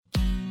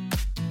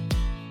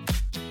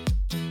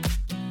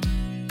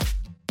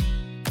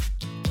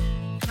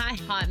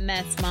Hot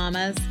mess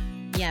mamas.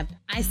 Yep,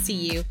 I see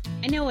you.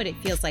 I know what it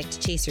feels like to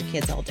chase your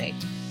kids all day.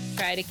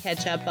 Try to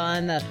catch up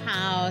on the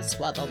house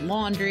while the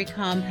laundry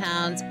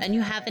compounds, and you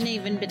haven't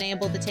even been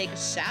able to take a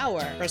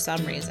shower for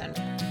some reason.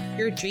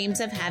 Your dreams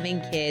of having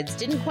kids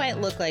didn't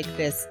quite look like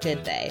this,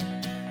 did they?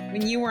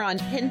 When you were on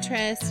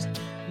Pinterest,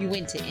 you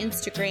went to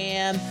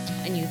Instagram,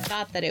 and you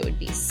thought that it would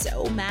be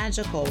so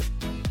magical.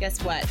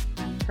 Guess what?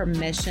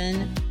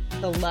 Permission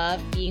to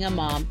love being a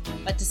mom,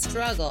 but to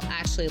struggle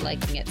actually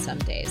liking it some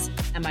days.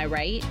 Am I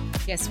right?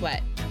 Guess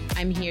what?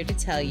 I'm here to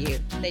tell you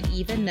that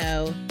even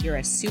though you're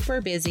a super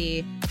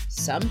busy,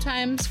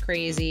 sometimes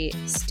crazy,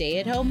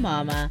 stay-at-home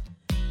mama,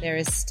 there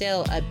is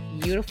still a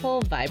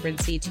beautiful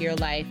vibrancy to your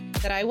life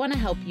that I want to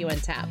help you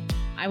untap.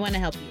 I want to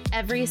help you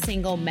every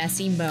single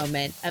messy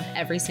moment of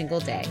every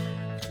single day.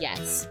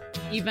 Yes,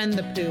 even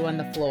the poo on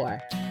the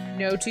floor.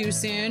 No too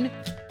soon?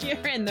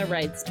 You're in the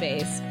right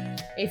space.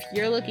 If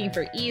you're looking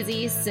for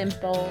easy,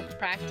 simple,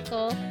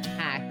 practical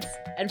hacks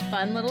and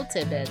fun little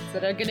tidbits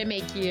that are going to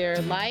make your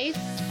life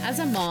as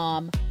a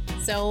mom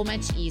so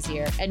much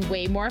easier and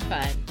way more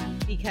fun,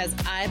 because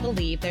I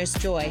believe there's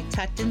joy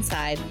tucked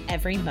inside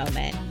every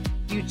moment.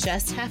 You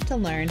just have to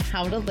learn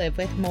how to live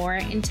with more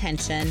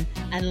intention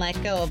and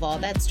let go of all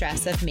that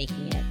stress of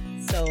making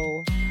it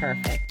so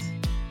perfect.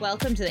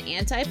 Welcome to the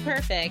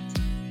anti-perfect,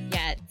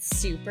 yet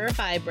super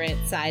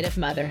vibrant side of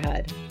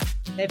motherhood,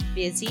 the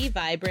Busy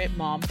Vibrant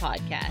Mom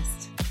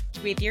Podcast,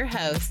 with your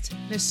host,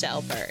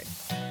 Michelle Bird.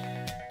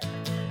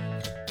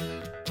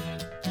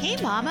 Hey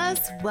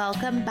mamas,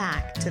 welcome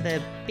back to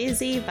the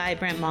Busy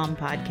Vibrant Mom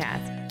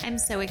Podcast. I'm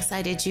so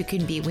excited you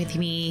can be with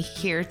me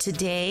here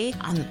today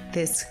on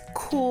this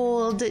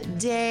cold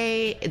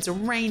day. It's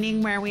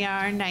raining where we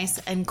are, nice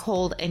and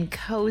cold and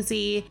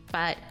cozy,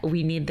 but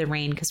we need the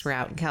rain because we're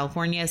out in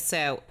California,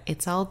 so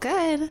it's all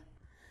good.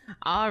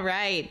 All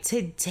right,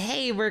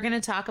 today we're going to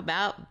talk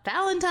about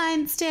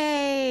Valentine's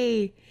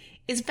Day.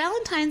 Is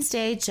Valentine's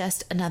Day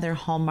just another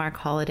Hallmark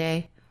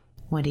holiday?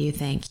 What do you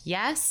think?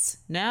 Yes?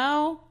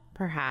 No?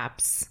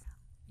 Perhaps.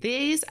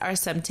 These are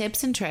some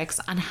tips and tricks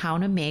on how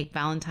to make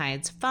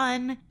Valentine's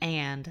fun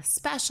and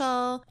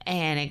special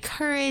and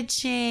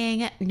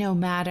encouraging, no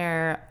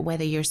matter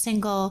whether you're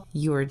single,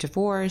 you're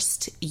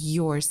divorced,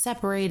 you're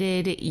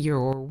separated,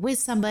 you're with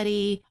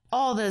somebody,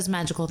 all those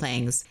magical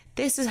things.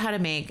 This is how to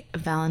make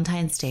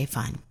Valentine's Day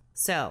fun.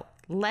 So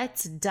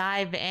let's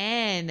dive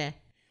in.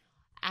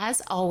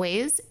 As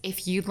always,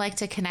 if you'd like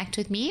to connect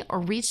with me or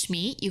reach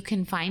me, you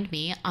can find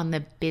me on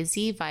the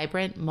Busy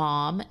Vibrant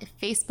Mom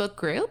Facebook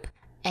group.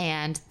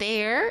 And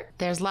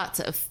there's lots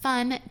of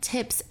fun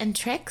tips and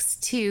tricks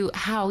to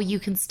how you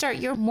can start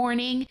your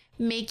morning,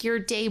 make your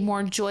day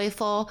more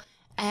joyful,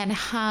 and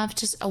have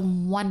just a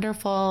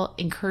wonderful,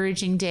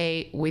 encouraging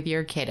day with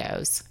your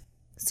kiddos.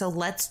 So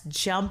let's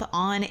jump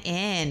on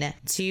in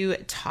to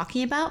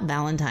talking about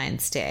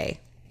Valentine's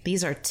Day.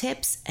 These are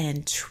tips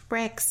and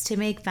tricks to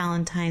make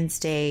Valentine's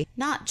Day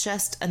not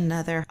just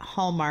another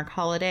Hallmark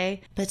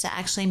holiday, but to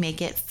actually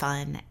make it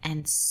fun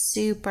and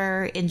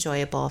super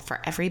enjoyable for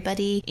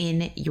everybody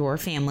in your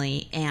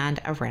family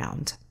and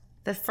around.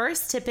 The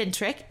first tip and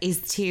trick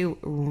is to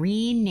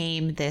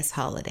rename this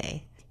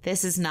holiday.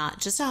 This is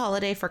not just a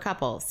holiday for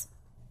couples.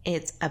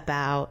 It's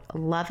about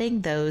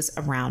loving those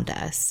around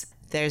us.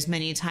 There's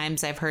many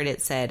times I've heard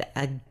it said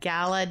a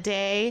gala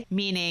day,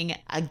 meaning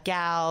a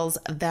gal's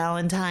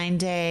Valentine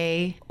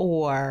Day,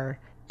 or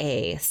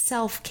a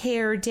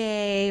self-care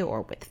day,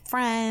 or with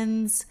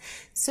friends.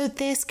 So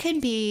this can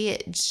be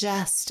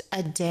just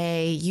a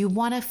day you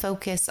want to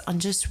focus on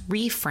just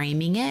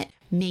reframing it,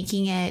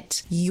 making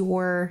it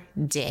your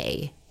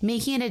day.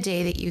 Making it a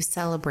day that you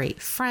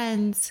celebrate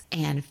friends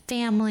and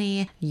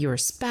family, your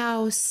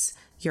spouse,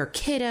 your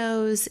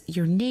kiddos,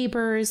 your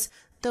neighbors,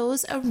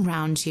 those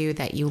around you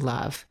that you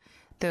love,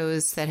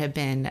 those that have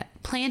been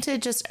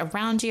planted just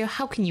around you.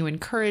 How can you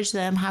encourage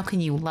them? How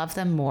can you love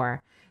them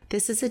more?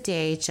 This is a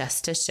day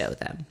just to show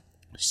them,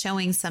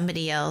 showing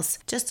somebody else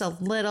just a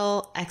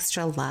little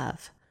extra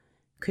love.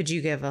 Could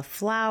you give a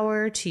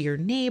flower to your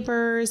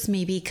neighbors?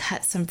 Maybe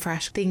cut some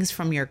fresh things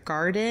from your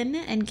garden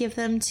and give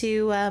them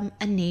to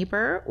a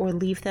neighbor, or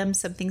leave them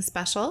something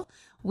special.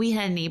 We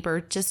had a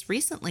neighbor just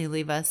recently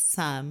leave us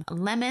some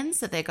lemons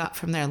that they got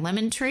from their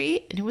lemon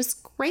tree, and it was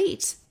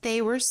great.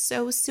 They were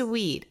so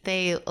sweet.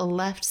 They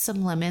left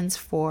some lemons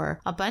for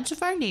a bunch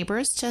of our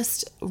neighbors,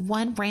 just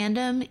one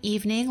random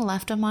evening,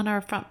 left them on our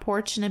front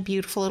porch in a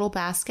beautiful little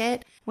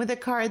basket with a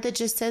card that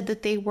just said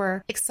that they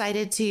were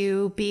excited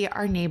to be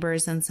our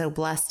neighbors and so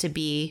blessed to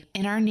be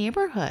in our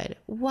neighborhood.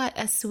 What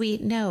a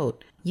sweet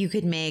note. You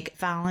could make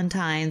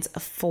Valentine's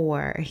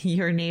for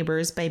your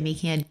neighbors by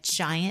making a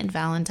giant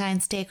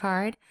Valentine's Day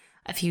card.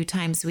 A few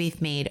times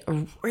we've made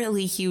a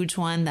really huge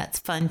one that's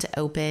fun to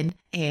open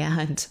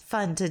and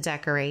fun to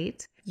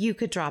decorate. You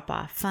could drop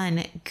off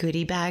fun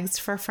goodie bags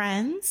for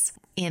friends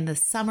in the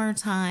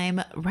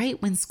summertime,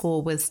 right when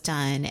school was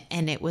done,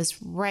 and it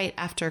was right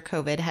after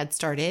COVID had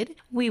started.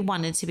 We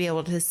wanted to be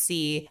able to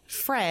see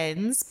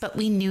friends, but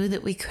we knew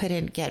that we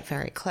couldn't get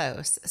very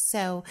close.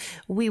 So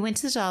we went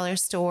to the dollar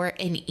store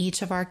and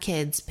each of our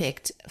kids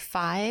picked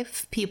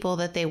 5 people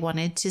that they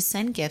wanted to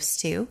send gifts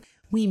to.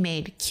 We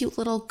made cute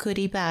little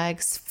goodie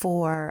bags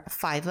for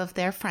 5 of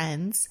their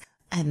friends.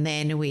 And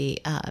then we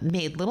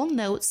made little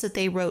notes that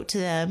they wrote to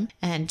them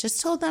and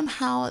just told them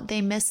how they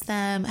missed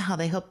them, how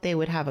they hoped they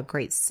would have a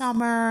great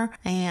summer,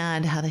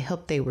 and how they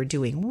hoped they were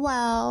doing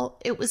well.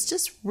 It was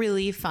just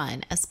really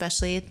fun,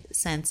 especially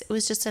since it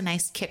was just a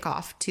nice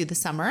kickoff to the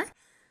summer.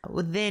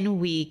 Then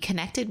we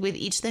connected with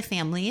each of the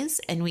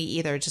families, and we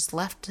either just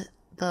left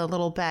the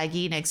little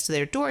baggie next to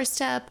their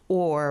doorstep,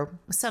 or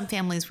some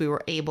families we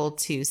were able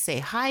to say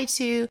hi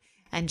to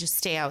and just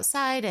stay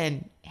outside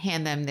and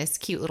hand them this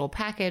cute little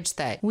package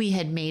that we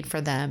had made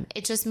for them.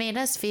 It just made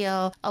us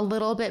feel a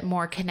little bit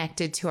more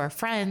connected to our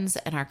friends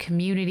and our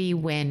community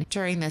when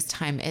during this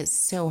time it's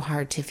so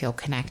hard to feel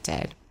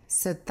connected.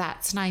 So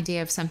that's an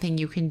idea of something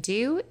you can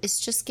do, is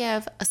just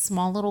give a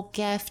small little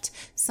gift,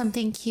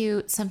 something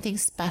cute, something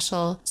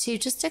special to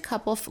just a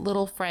couple of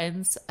little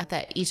friends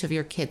that each of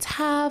your kids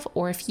have,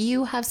 or if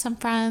you have some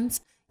friends,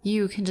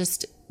 you can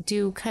just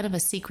do kind of a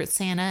secret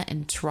Santa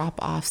and drop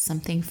off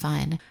something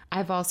fun.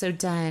 I've also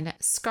done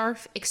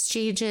scarf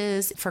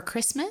exchanges for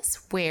Christmas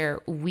where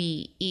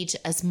we each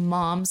as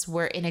moms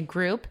were in a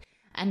group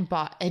and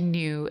bought a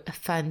new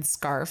fun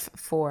scarf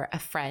for a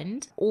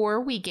friend,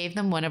 or we gave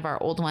them one of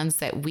our old ones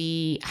that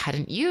we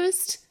hadn't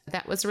used.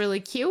 That was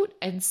really cute.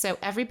 And so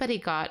everybody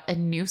got a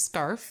new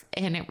scarf,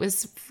 and it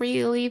was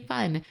really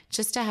fun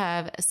just to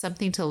have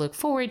something to look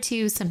forward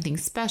to, something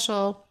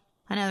special.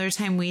 Another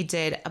time we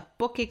did a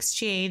book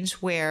exchange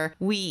where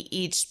we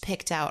each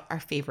picked out our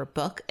favorite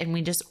book and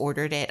we just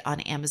ordered it on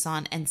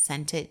Amazon and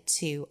sent it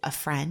to a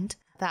friend.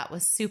 That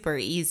was super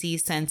easy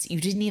since you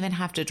didn't even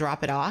have to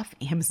drop it off.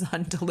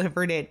 Amazon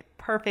delivered it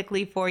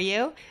perfectly for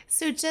you.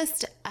 So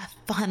just a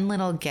fun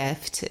little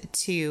gift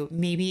to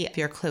maybe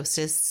your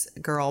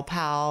closest girl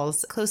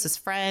pals,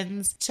 closest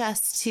friends,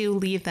 just to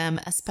leave them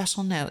a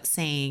special note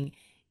saying,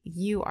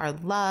 "You are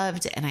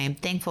loved and I am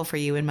thankful for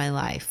you in my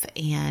life."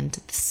 And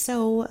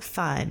so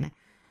fun.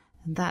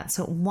 That's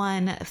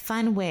one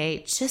fun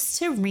way just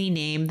to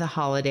rename the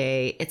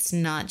holiday. It's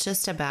not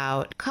just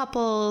about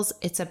couples,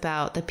 it's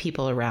about the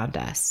people around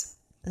us.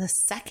 The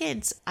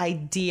second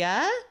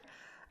idea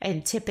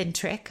and tip and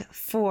trick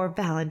for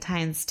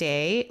Valentine's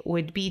Day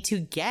would be to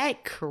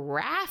get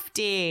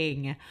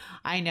crafting.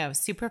 I know,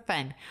 super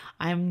fun.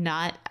 I'm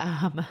not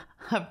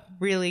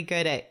really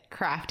good at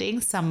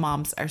crafting. Some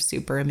moms are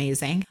super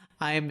amazing.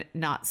 I'm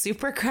not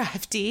super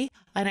crafty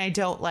and I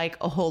don't like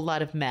a whole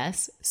lot of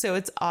mess. So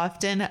it's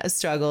often a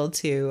struggle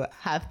to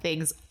have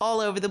things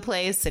all over the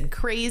place and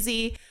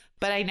crazy,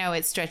 but I know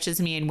it stretches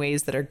me in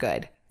ways that are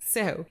good.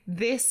 So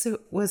this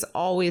was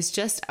always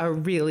just a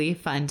really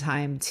fun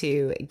time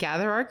to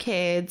gather our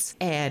kids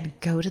and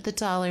go to the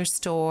dollar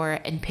store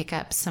and pick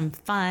up some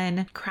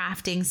fun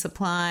crafting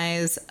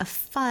supplies,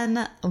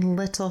 fun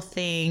little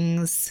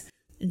things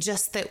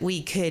just that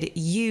we could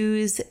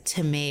use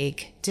to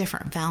make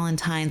different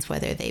Valentines,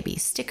 whether they be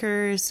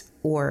stickers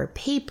or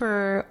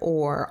paper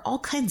or all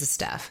kinds of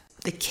stuff.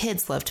 The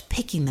kids loved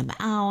picking them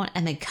out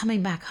and then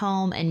coming back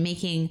home and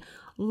making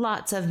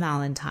lots of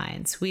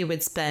Valentines. We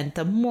would spend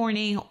the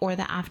morning or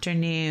the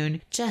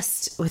afternoon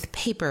just with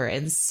paper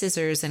and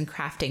scissors and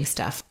crafting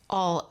stuff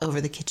all over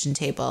the kitchen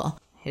table.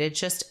 It had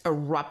just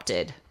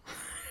erupted.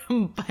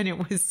 But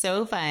it was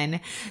so fun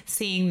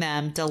seeing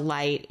them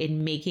delight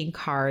in making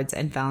cards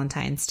and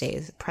Valentine's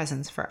Day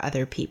presents for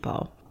other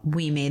people.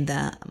 We made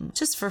them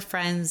just for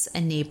friends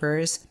and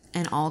neighbors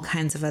and all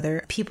kinds of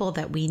other people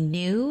that we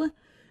knew.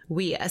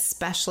 We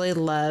especially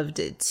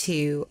loved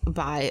to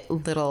buy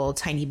little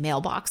tiny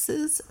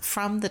mailboxes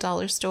from the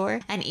dollar store,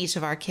 and each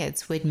of our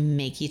kids would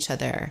make each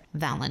other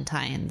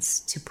Valentines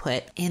to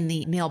put in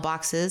the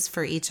mailboxes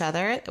for each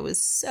other. It was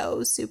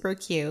so super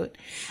cute.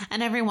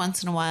 And every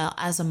once in a while,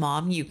 as a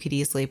mom, you could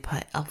easily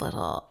put a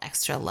little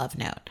extra love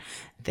note.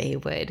 They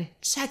would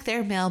check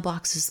their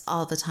mailboxes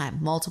all the time,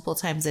 multiple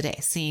times a day,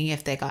 seeing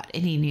if they got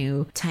any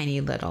new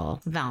tiny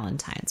little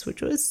Valentines,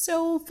 which was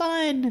so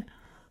fun.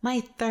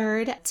 My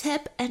third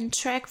tip and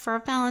trick for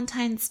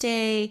Valentine's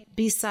Day,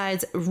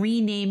 besides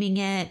renaming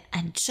it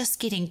and just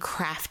getting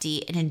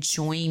crafty and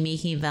enjoying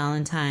making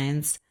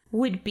Valentines,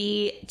 would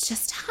be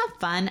just have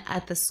fun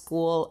at the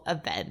school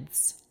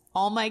events.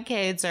 All my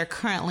kids are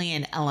currently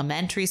in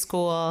elementary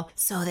school,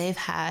 so they've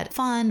had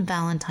fun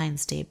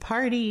Valentine's Day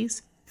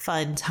parties,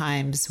 fun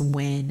times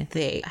when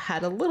they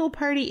had a little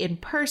party in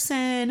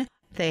person.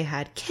 They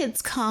had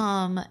kids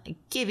come,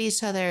 give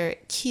each other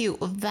cute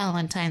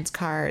Valentine's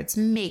cards,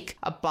 make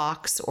a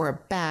box or a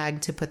bag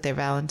to put their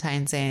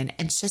Valentines in,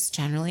 and just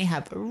generally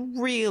have a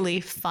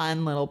really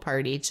fun little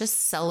party,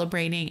 just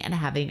celebrating and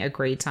having a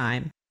great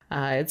time.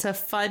 It's a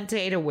fun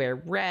day to wear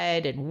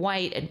red and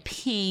white and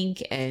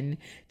pink and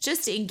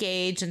just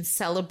engage and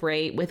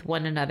celebrate with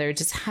one another,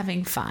 just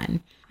having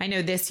fun. I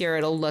know this year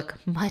it'll look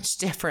much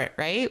different,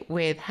 right?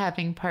 With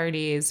having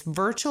parties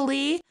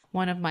virtually.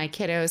 One of my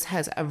kiddos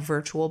has a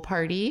virtual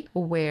party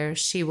where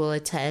she will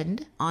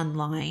attend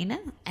online.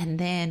 And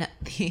then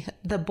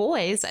the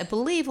boys, I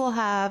believe, will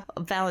have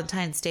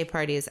Valentine's Day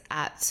parties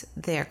at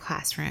their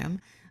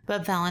classroom.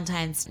 But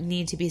Valentines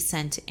need to be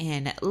sent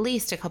in at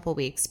least a couple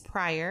weeks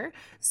prior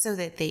so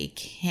that they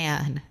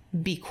can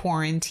be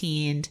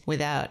quarantined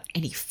without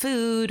any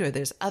food or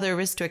there's other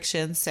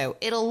restrictions. So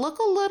it'll look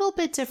a little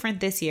bit different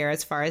this year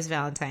as far as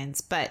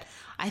Valentine's, but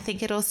I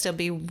think it'll still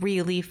be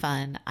really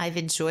fun. I've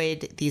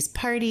enjoyed these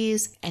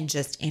parties and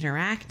just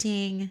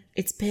interacting.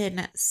 It's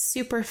been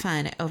super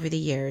fun over the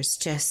years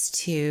just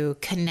to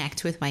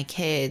connect with my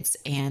kids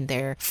and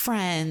their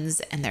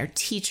friends and their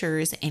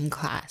teachers in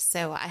class.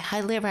 So I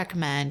highly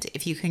recommend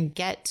if you can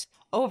get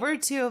over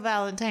to a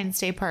Valentine's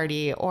Day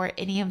party or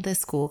any of the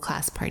school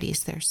class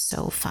parties. They're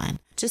so fun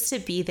just to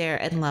be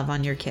there and love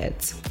on your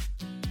kids.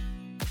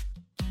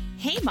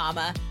 Hey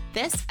mama,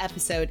 this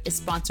episode is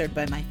sponsored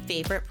by my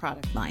favorite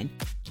product line.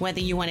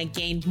 Whether you want to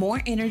gain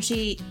more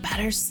energy,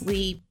 better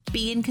sleep,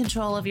 be in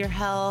control of your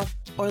health,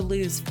 or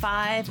lose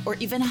 5 or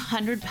even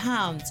 100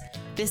 pounds,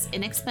 this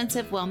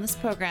inexpensive wellness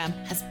program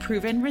has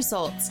proven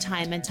results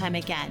time and time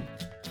again.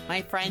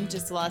 My friend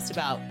just lost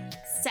about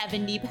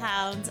 70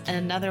 pounds and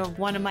another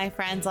one of my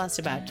friends lost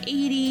about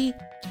 80.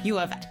 You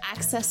have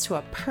access to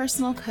a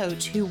personal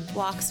coach who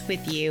walks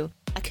with you,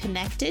 a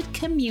connected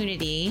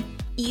community,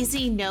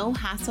 easy no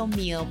hassle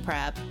meal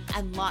prep,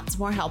 and lots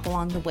more help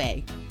along the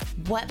way.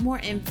 Want more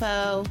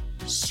info?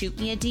 Shoot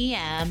me a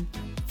DM,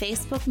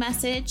 Facebook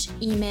message,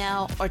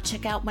 email, or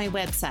check out my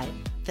website,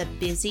 The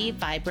Busy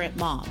Vibrant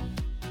Mom.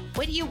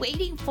 What are you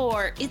waiting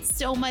for? It's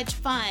so much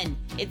fun.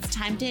 It's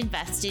time to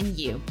invest in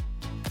you.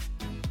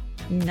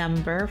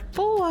 Number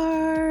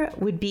 4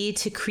 would be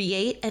to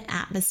create an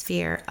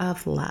atmosphere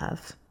of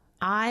love.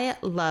 I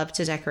love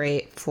to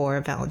decorate for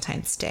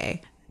Valentine's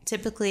Day.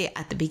 Typically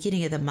at the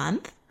beginning of the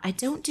month, I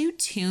don't do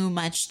too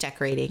much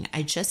decorating.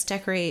 I just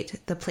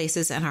decorate the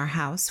places in our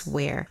house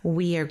where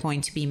we are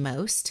going to be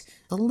most.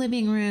 The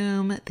living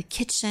room, the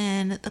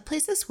kitchen, the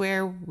places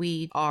where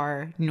we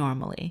are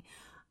normally.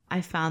 I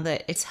found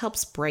that it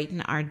helps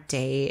brighten our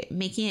day,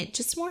 making it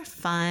just more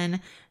fun,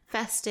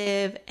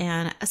 festive,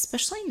 and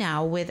especially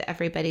now with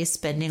everybody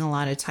spending a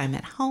lot of time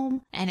at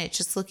home and it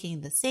just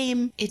looking the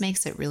same, it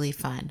makes it really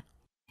fun.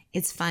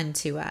 It's fun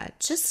to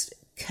just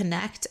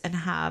connect and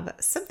have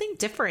something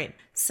different,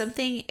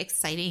 something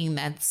exciting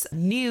that's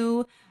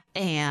new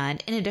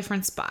and in a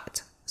different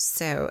spot.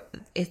 So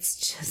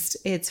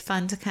it's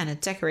fun to kind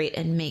of decorate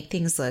and make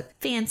things look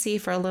fancy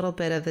for a little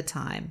bit of the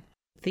time.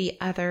 The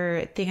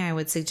other thing I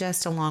would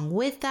suggest along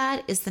with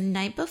that is the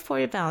night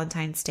before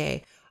Valentine's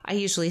Day, I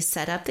usually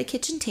set up the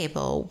kitchen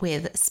table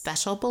with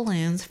special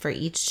balloons for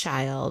each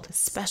child,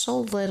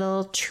 special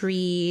little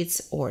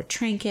treats or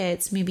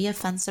trinkets, maybe a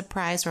fun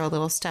surprise or a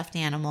little stuffed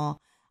animal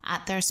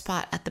at their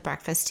spot at the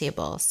breakfast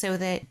table so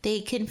that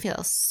they can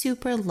feel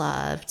super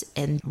loved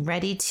and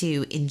ready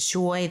to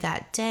enjoy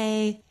that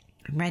day,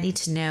 ready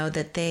to know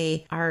that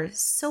they are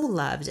so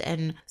loved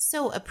and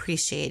so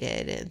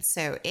appreciated. And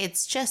so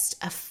it's just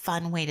a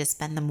fun way to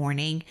spend the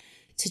morning,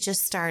 to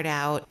just start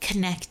out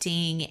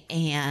connecting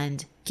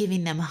and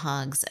giving them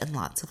hugs and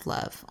lots of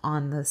love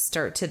on the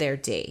start to their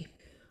day.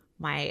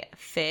 My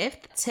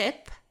 5th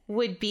tip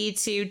would be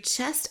to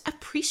just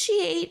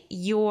appreciate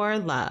your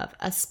love,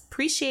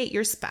 appreciate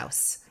your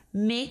spouse.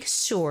 Make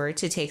sure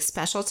to take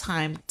special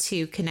time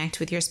to connect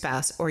with your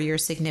spouse or your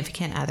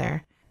significant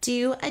other.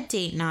 Do a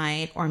date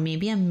night or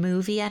maybe a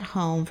movie at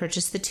home for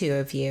just the two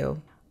of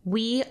you.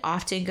 We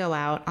often go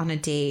out on a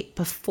date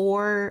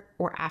before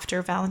or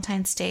after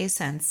Valentine's Day,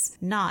 since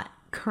not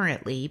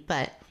currently,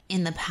 but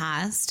in the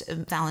past,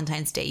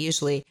 Valentine's Day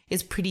usually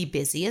is pretty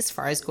busy as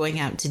far as going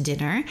out to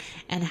dinner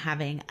and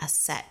having a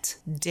set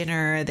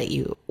dinner that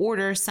you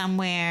order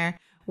somewhere.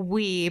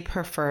 We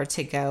prefer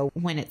to go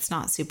when it's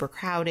not super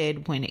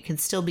crowded, when it can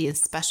still be a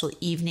special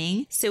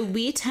evening. So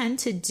we tend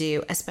to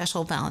do a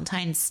special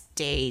Valentine's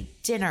Day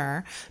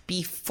dinner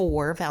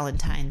before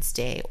Valentine's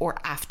Day or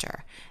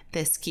after.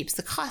 This keeps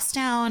the cost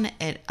down.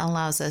 It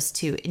allows us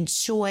to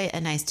enjoy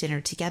a nice dinner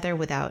together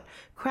without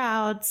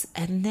crowds.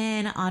 And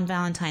then on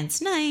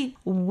Valentine's night,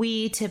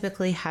 we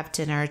typically have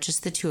dinner,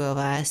 just the two of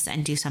us,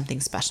 and do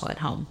something special at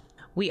home.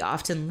 We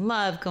often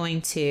love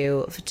going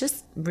to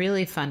just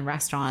really fun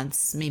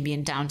restaurants, maybe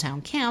in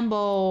downtown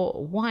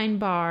Campbell, wine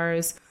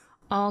bars,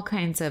 all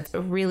kinds of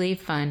really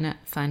fun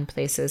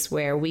places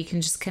where we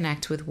can just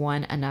connect with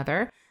one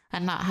another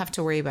and not have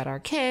to worry about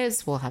our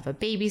kids. We'll have a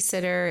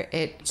babysitter.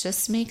 It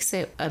just makes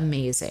it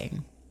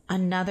amazing.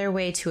 Another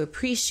way to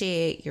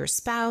appreciate your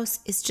spouse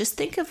is just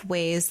think of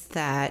ways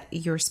that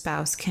your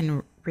spouse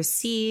can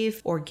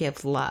receive or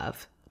give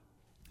love.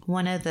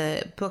 One of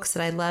the books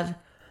that I love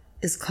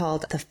is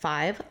called The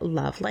 5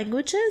 Love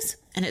Languages,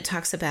 and it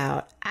talks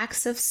about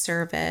acts of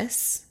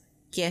service,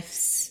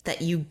 gifts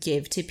that you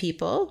give to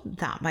people.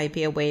 That might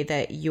be a way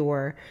that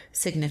your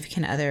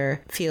significant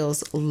other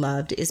feels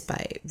loved, is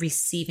by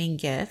receiving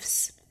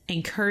gifts.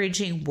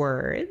 Encouraging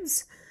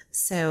words.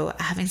 So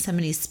having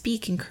somebody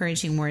speak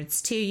encouraging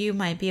words to you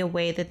might be a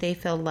way that they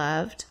feel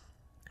loved.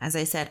 As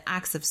I said,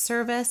 acts of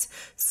service,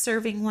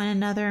 serving one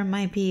another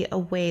might be a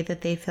way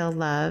that they feel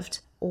loved,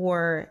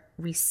 or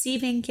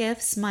receiving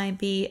gifts might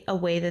be a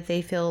way that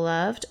they feel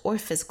loved, or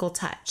physical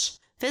touch.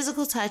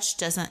 Physical touch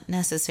doesn't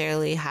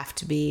necessarily have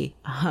to be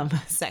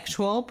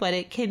sexual, but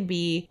it can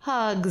be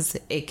hugs.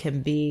 It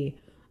can be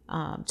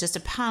just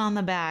a pat on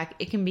the back.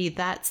 It can be,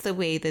 that's the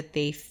way that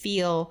they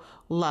feel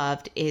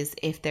loved, is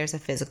if there's a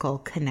physical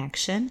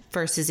connection,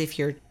 versus if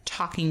you're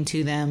talking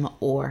to them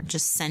or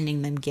just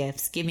sending them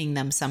gifts, giving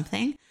them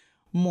something.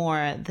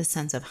 More the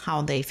sense of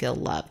how they feel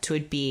loved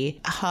would be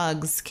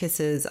hugs,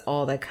 kisses,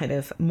 all that kind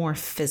of more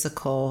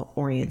physical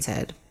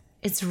oriented.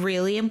 It's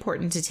really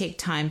important to take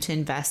time to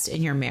invest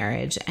in your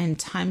marriage and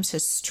time to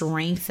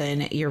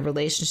strengthen your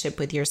relationship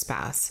with your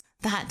spouse.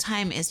 That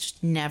time is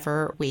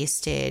never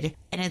wasted,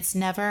 and it's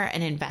never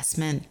an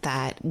investment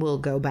that will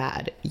go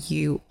bad.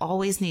 You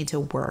always need to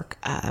work,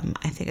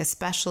 I think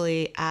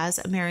especially as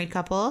a married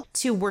couple,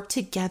 to work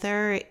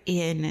together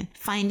in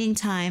finding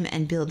time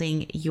and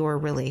building your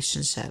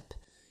relationship.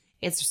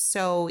 It's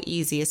so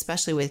easy,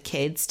 especially with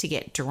kids, to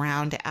get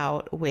drowned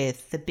out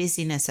with the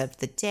busyness of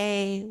the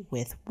day,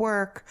 with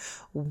work,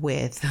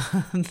 with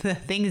the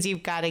things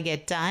you've got to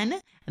get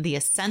done, the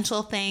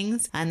essential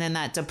things. And then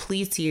that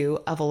depletes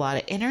you of a lot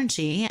of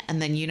energy.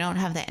 And then you don't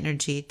have the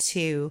energy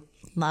to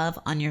love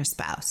on your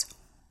spouse.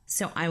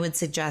 So I would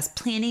suggest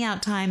planning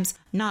out times,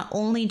 not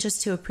only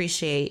just to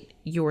appreciate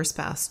your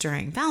spouse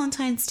during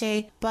Valentine's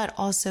Day, but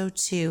also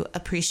to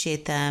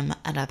appreciate them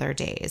on other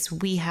days.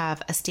 We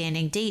have a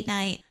standing date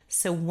night.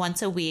 So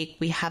once a week,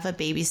 we have a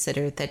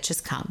babysitter that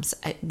just comes.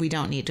 We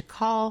don't need to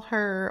call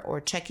her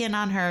or check in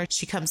on her.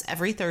 She comes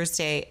every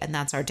Thursday, and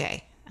that's our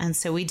day. And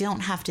so we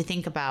don't have to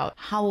think about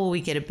how will we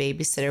get a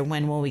babysitter?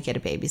 When will we get a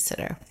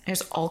babysitter?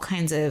 There's all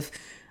kinds of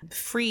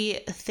free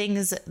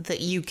things that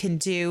you can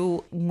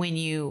do when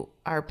you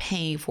are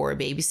paying for a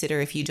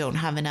babysitter if you don't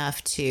have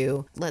enough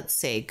to, let's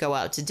say, go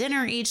out to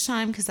dinner each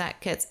time, because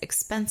that gets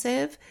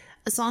expensive.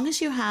 As long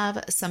as you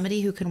have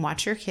somebody who can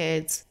watch your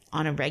kids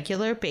on a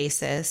regular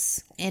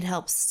basis, it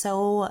helps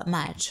so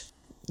much.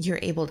 You're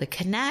able to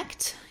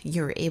connect.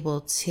 You're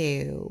able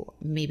to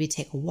maybe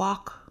take a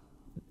walk.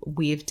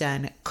 We've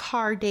done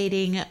car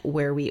dating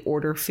where we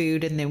order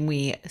food and then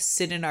we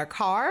sit in our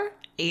car.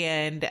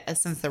 And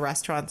since the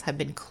restaurants have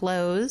been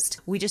closed,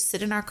 we just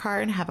sit in our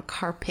car and have a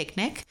car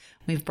picnic.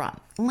 We've brought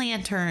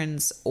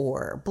lanterns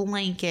or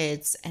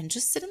blankets and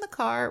just sit in the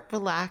car,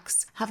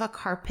 relax, have a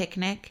car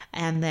picnic,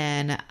 and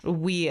then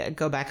we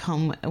go back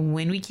home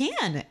when we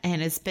can.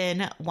 And it's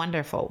been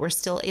wonderful. We're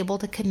still able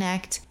to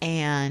connect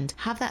and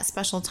have that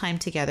special time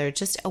together.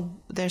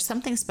 There's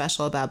something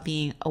special about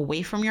being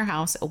away from your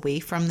house, away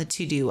from the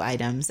to-do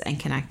items, and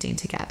connecting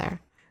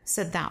together.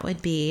 So that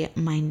would be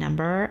my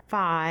number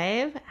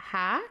 5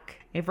 hack.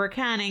 If we're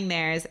counting,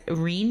 there's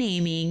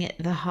renaming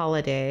the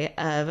holiday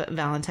of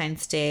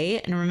Valentine's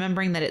Day and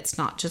remembering that it's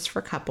not just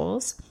for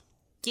couples.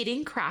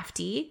 Getting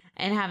crafty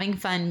and having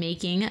fun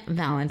making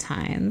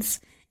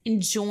Valentines.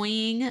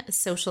 Enjoying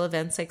social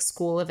events like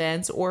school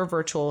events or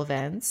virtual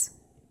events.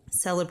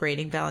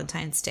 Celebrating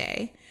Valentine's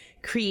Day.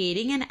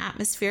 Creating an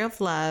atmosphere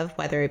of love,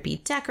 whether it be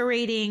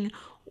decorating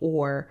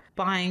or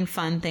buying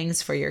fun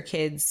things for your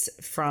kids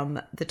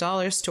from the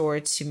dollar store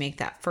to make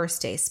that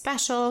first day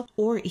special,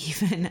 or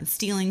even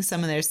stealing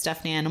some of their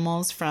stuffed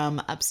animals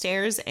from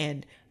upstairs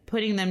and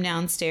putting them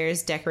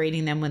downstairs,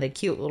 decorating them with a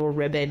cute little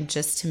ribbon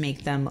just to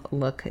make them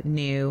look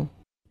new.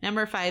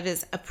 Number 5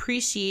 is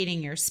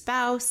appreciating your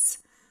spouse,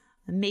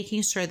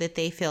 making sure that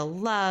they feel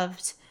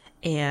loved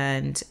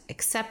and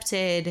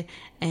accepted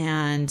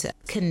and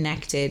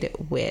connected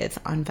with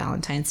on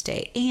Valentine's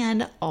Day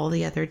and all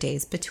the other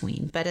days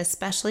between, but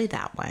especially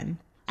that one.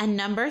 And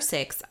number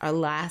 6, our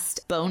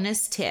last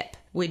bonus tip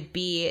would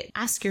be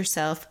ask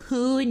yourself,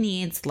 who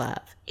needs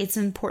love? It's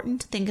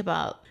important to think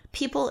about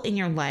people in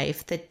your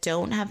life that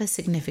don't have a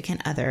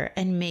significant other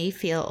and may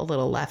feel a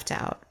little left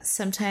out.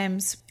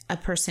 Sometimes a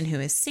person who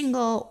is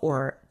single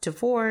or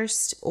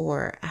divorced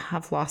or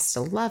have lost a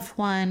loved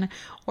one,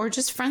 or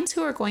just friends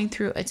who are going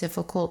through a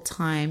difficult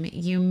time.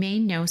 You may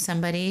know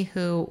somebody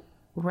who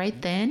right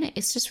then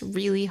it's just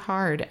really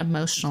hard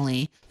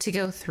emotionally to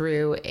go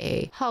through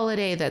a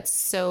holiday that's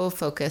so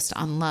focused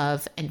on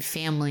love and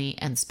family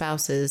and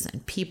spouses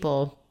and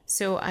people.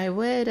 So I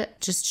would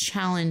just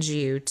challenge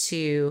you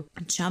to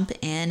jump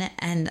in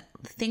and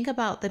think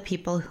about the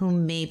people who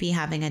may be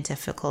having a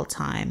difficult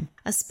time.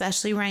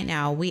 Especially right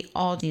now, we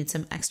all need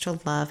some extra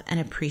love and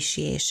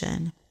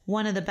appreciation.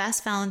 One of the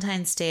best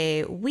Valentine's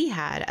Day we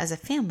had as a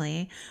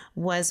family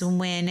was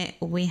when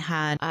we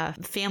had a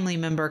family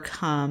member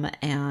come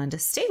and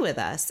stay with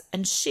us.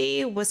 And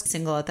she was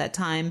single at that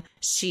time.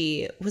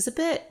 She was a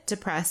bit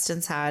depressed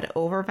and sad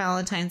over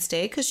Valentine's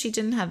Day because she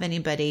didn't have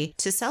anybody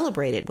to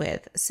celebrate it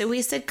with. So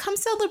we said, come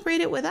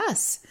celebrate it with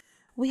us.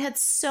 We had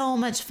so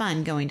much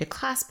fun going to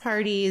class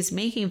parties,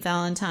 making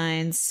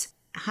Valentines,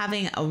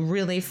 having a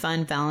really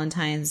fun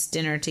Valentine's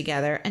dinner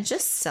together, and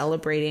just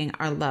celebrating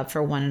our love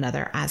for one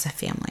another as a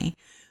family.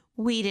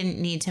 We didn't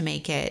need to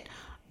make it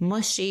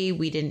mushy.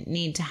 We didn't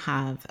need to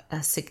have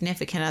a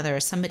significant other or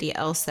somebody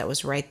else that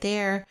was right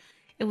there.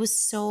 It was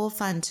so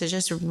fun to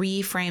just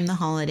reframe the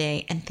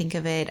holiday and think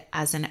of it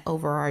as an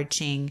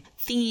overarching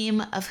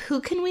theme of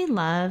who can we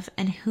love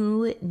and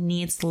who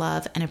needs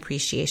love and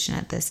appreciation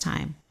at this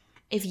time.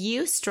 If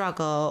you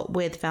struggle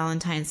with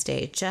Valentine's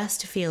Day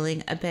just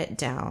feeling a bit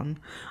down,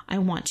 I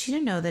want you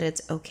to know that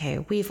it's okay.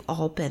 We've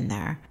all been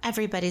there.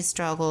 Everybody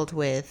struggled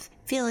with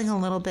feeling a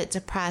little bit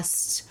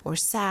depressed or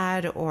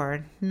sad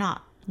or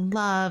not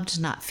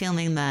loved, not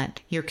feeling that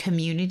your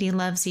community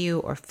loves you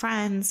or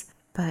friends.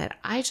 But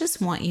I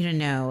just want you to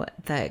know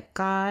that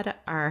God,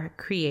 our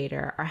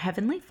Creator, our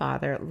Heavenly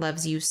Father,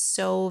 loves you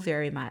so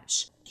very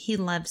much. He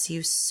loves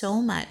you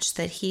so much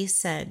that He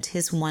sent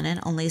His one and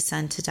only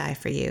Son to die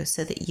for you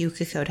so that you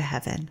could go to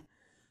heaven.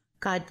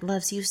 God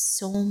loves you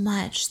so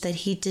much that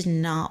He did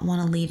not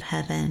want to leave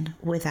heaven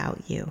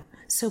without you.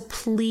 So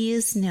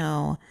please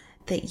know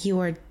that you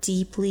are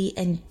deeply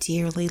and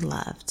dearly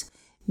loved.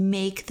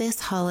 Make this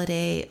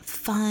holiday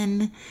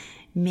fun.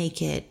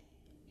 Make it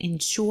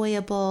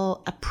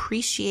enjoyable.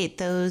 Appreciate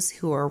those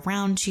who are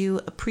around you.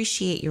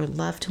 Appreciate your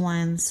loved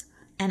ones.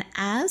 And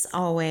as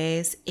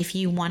always, if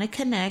you want to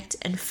connect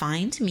and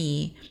find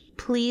me,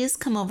 please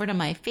come over to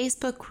my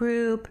Facebook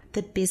group,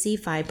 The Busy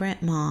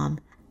Vibrant Mom.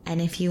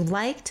 And if you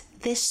liked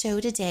this show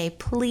today,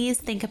 please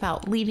think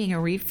about leaving a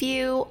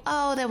review.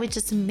 Oh, that would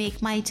just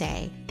make my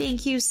day.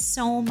 Thank you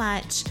so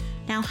much.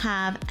 Now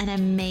have an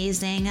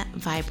amazing,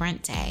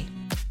 vibrant day.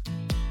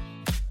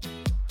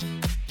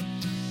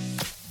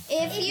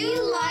 If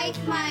you like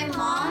my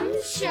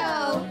mom's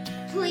show,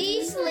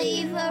 please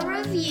leave a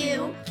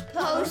review,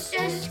 post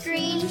a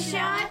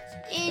screenshot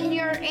in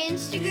your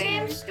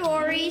Instagram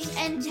stories,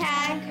 and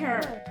tag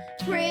her.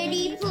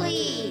 Pretty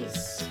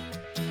please.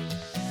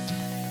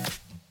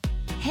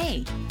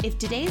 Hey, if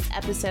today's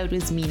episode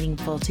was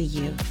meaningful to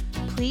you,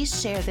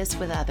 please share this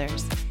with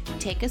others.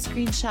 Take a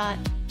screenshot,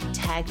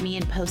 tag me,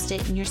 and post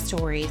it in your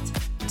stories.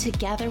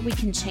 Together we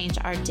can change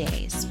our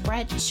day,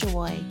 spread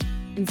joy,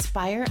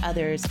 inspire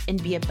others,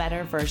 and be a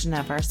better version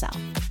of ourselves.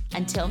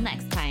 Until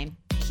next time,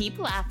 keep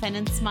laughing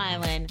and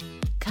smiling.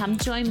 Come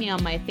join me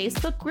on my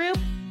Facebook group,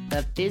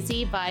 The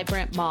Busy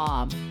Vibrant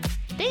Mom.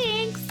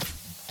 Thanks!